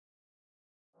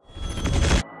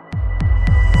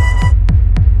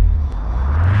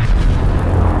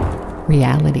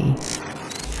reality.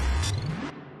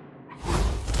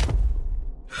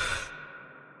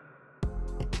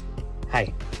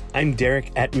 Hi, I'm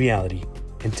Derek at Reality,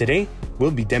 and today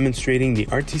we'll be demonstrating the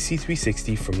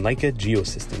RTC360 from Leica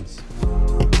Geosystems.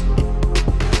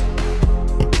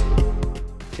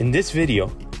 In this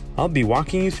video, I'll be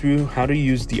walking you through how to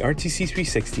use the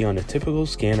RTC360 on a typical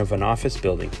scan of an office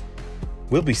building.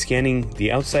 We'll be scanning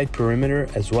the outside perimeter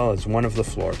as well as one of the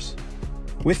floors.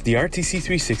 With the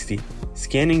RTC360,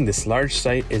 scanning this large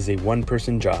site is a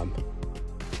one-person job.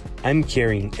 I'm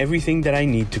carrying everything that I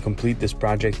need to complete this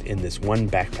project in this one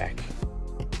backpack.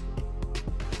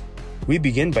 We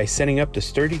begin by setting up the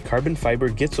sturdy carbon fiber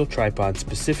Gitzel tripod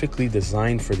specifically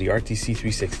designed for the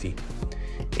RTC360.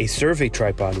 A survey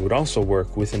tripod would also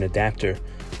work with an adapter,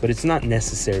 but it's not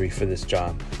necessary for this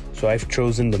job, so I've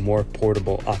chosen the more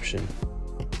portable option.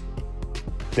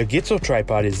 The Gitzel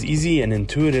tripod is easy and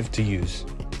intuitive to use.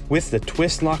 With the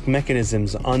twist lock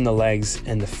mechanisms on the legs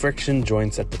and the friction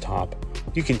joints at the top,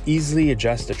 you can easily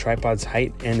adjust the tripod's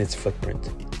height and its footprint.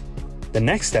 The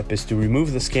next step is to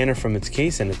remove the scanner from its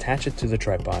case and attach it to the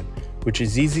tripod, which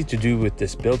is easy to do with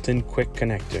this built-in quick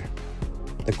connector.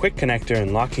 The quick connector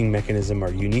and locking mechanism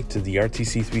are unique to the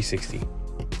RTC360.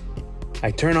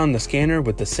 I turn on the scanner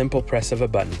with the simple press of a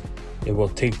button. It will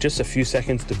take just a few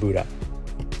seconds to boot up.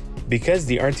 Because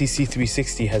the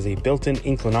RTC360 has a built-in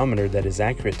inclinometer that is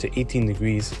accurate to 18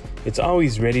 degrees, it's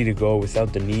always ready to go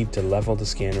without the need to level the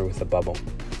scanner with a bubble.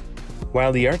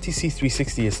 While the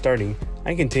RTC360 is starting,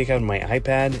 I can take out my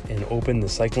iPad and open the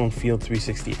Cyclone Field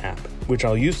 360 app, which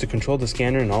I'll use to control the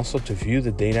scanner and also to view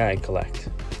the data I collect.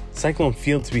 Cyclone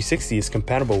Field 360 is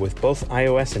compatible with both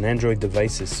iOS and Android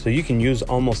devices, so you can use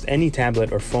almost any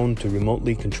tablet or phone to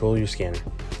remotely control your scanner.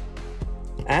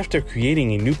 After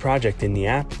creating a new project in the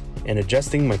app and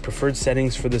adjusting my preferred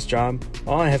settings for this job,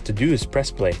 all I have to do is press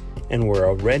play, and we're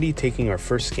already taking our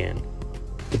first scan.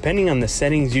 Depending on the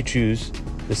settings you choose,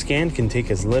 the scan can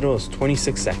take as little as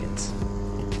 26 seconds.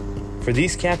 For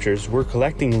these captures, we're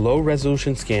collecting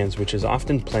low-resolution scans, which is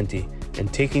often plenty,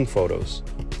 and taking photos.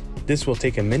 This will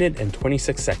take 1 minute and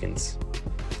 26 seconds.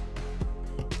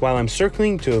 While I'm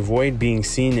circling to avoid being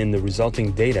seen in the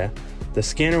resulting data, the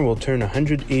scanner will turn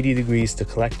 180 degrees to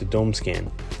collect the dome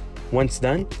scan. Once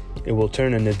done, it will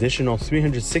turn an additional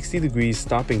 360 degrees,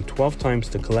 stopping 12 times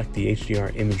to collect the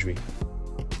HDR imagery.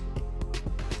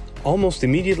 Almost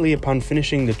immediately upon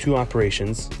finishing the two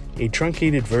operations, a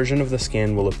truncated version of the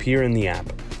scan will appear in the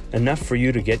app, enough for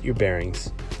you to get your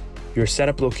bearings. Your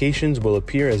setup locations will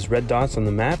appear as red dots on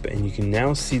the map, and you can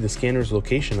now see the scanner's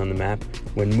location on the map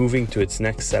when moving to its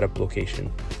next setup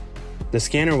location. The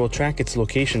scanner will track its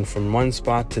location from one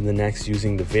spot to the next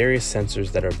using the various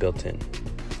sensors that are built in.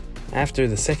 After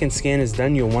the second scan is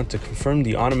done, you'll want to confirm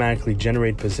the automatically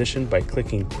generated position by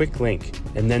clicking Quick Link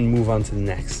and then move on to the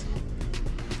next.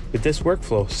 With this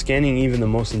workflow, scanning even the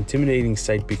most intimidating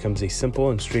site becomes a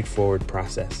simple and straightforward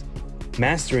process.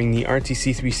 Mastering the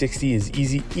RTC360 is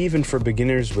easy even for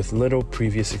beginners with little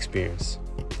previous experience.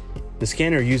 The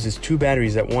scanner uses 2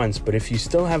 batteries at once, but if you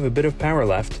still have a bit of power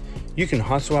left, you can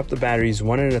hot swap the batteries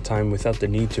one at a time without the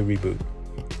need to reboot.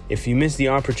 If you miss the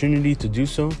opportunity to do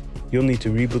so, you'll need to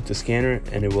reboot the scanner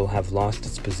and it will have lost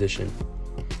its position.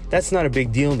 That's not a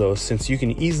big deal though, since you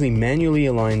can easily manually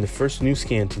align the first new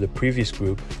scan to the previous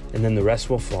group and then the rest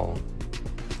will follow.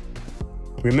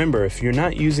 Remember, if you're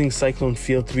not using Cyclone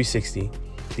Field 360,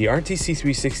 the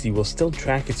RTC360 will still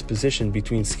track its position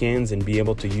between scans and be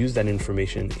able to use that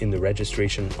information in the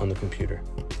registration on the computer.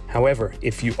 However,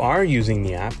 if you are using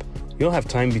the app, you'll have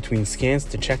time between scans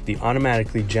to check the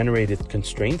automatically generated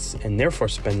constraints and therefore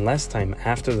spend less time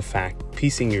after the fact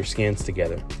piecing your scans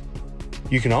together.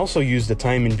 You can also use the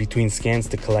time in between scans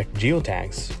to collect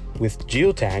geotags. With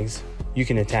geotags, you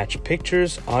can attach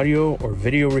pictures, audio or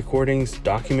video recordings,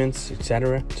 documents,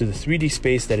 etc. to the 3D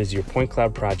space that is your point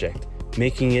cloud project,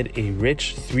 making it a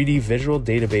rich 3D visual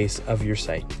database of your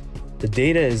site. The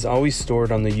data is always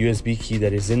stored on the USB key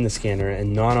that is in the scanner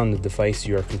and not on the device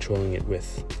you are controlling it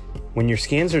with. When your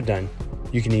scans are done,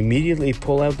 you can immediately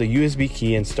pull out the USB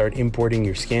key and start importing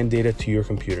your scan data to your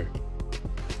computer.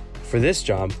 For this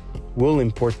job, we'll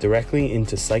import directly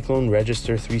into Cyclone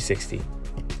Register 360.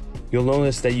 You'll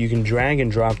notice that you can drag and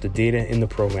drop the data in the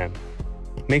program.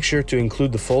 Make sure to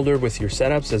include the folder with your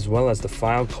setups as well as the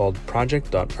file called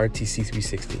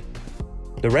project.rtc360.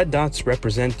 The red dots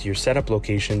represent your setup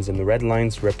locations and the red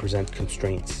lines represent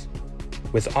constraints.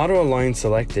 With Auto Align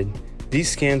selected, these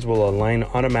scans will align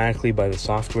automatically by the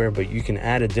software, but you can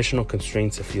add additional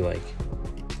constraints if you like.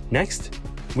 Next,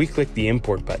 we click the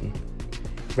Import button.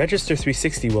 Register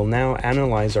 360 will now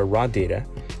analyze our raw data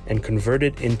and convert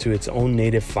it into its own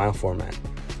native file format.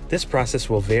 This process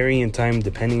will vary in time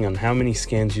depending on how many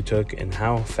scans you took and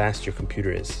how fast your computer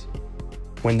is.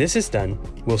 When this is done,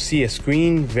 we'll see a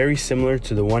screen very similar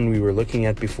to the one we were looking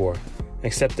at before,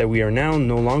 except that we are now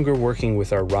no longer working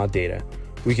with our raw data.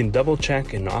 We can double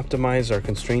check and optimize our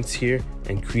constraints here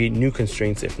and create new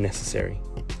constraints if necessary.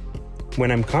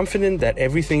 When I'm confident that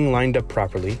everything lined up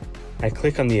properly, I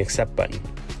click on the Accept button.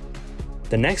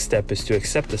 The next step is to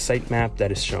accept the sitemap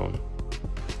that is shown.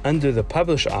 Under the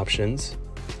Publish options,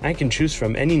 I can choose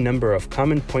from any number of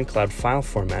common point cloud file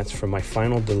formats for my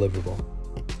final deliverable.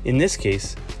 In this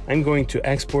case, I'm going to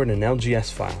export an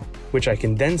LGS file, which I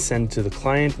can then send to the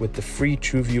client with the free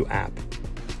TrueView app.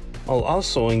 I'll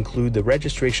also include the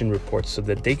registration report so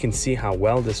that they can see how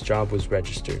well this job was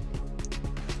registered.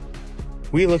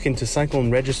 We look into Cyclone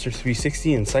Register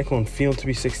 360 and Cyclone Field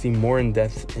 360 more in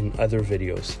depth in other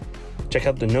videos. Check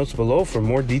out the notes below for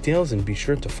more details and be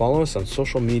sure to follow us on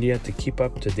social media to keep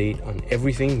up to date on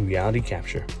everything reality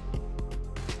capture.